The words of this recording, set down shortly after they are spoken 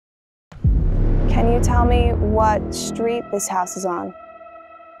Can you tell me what street this house is on?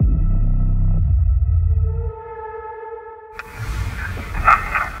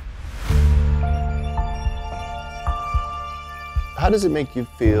 How does it make you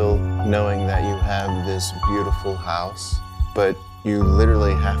feel knowing that you have this beautiful house, but you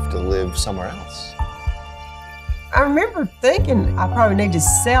literally have to live somewhere else? I remember thinking I probably need to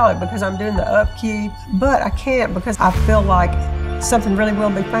sell it because I'm doing the upkeep, but I can't because I feel like something really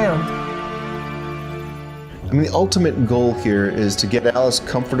will be found. I mean, the ultimate goal here is to get Alice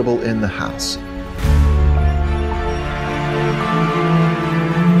comfortable in the house.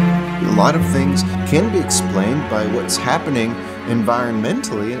 A lot of things can be explained by what's happening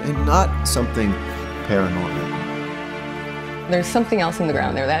environmentally and not something paranormal. There's something else in the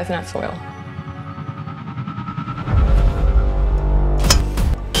ground there. That is not soil.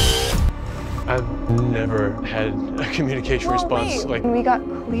 I've never had a communication response like we got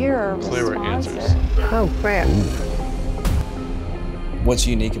clearer answers. Oh, crap. What's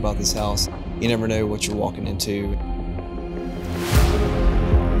unique about this house? You never know what you're walking into.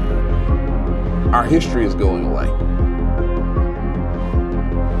 Our history is going away.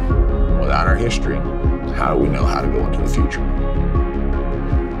 Without our history, how do we know how to go into the future?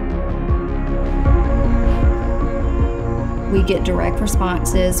 We get direct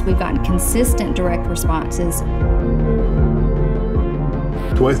responses. We've gotten consistent direct responses.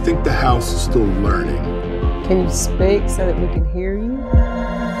 Do I think the house is still learning? Can you speak so that we can hear you?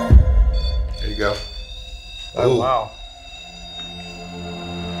 There you go. Oh, wow.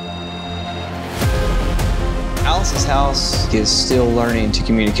 Alice's house is still learning to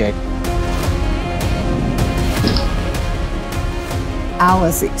communicate.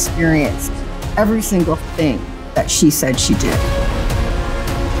 Alice experienced every single thing that she said she did.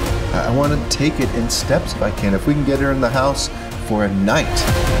 I want to take it in steps if I can. If we can get her in the house for a night.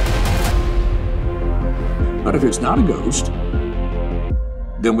 But if it's not a ghost,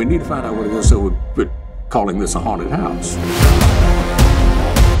 then we need to find out what it is, so we're calling this a haunted house.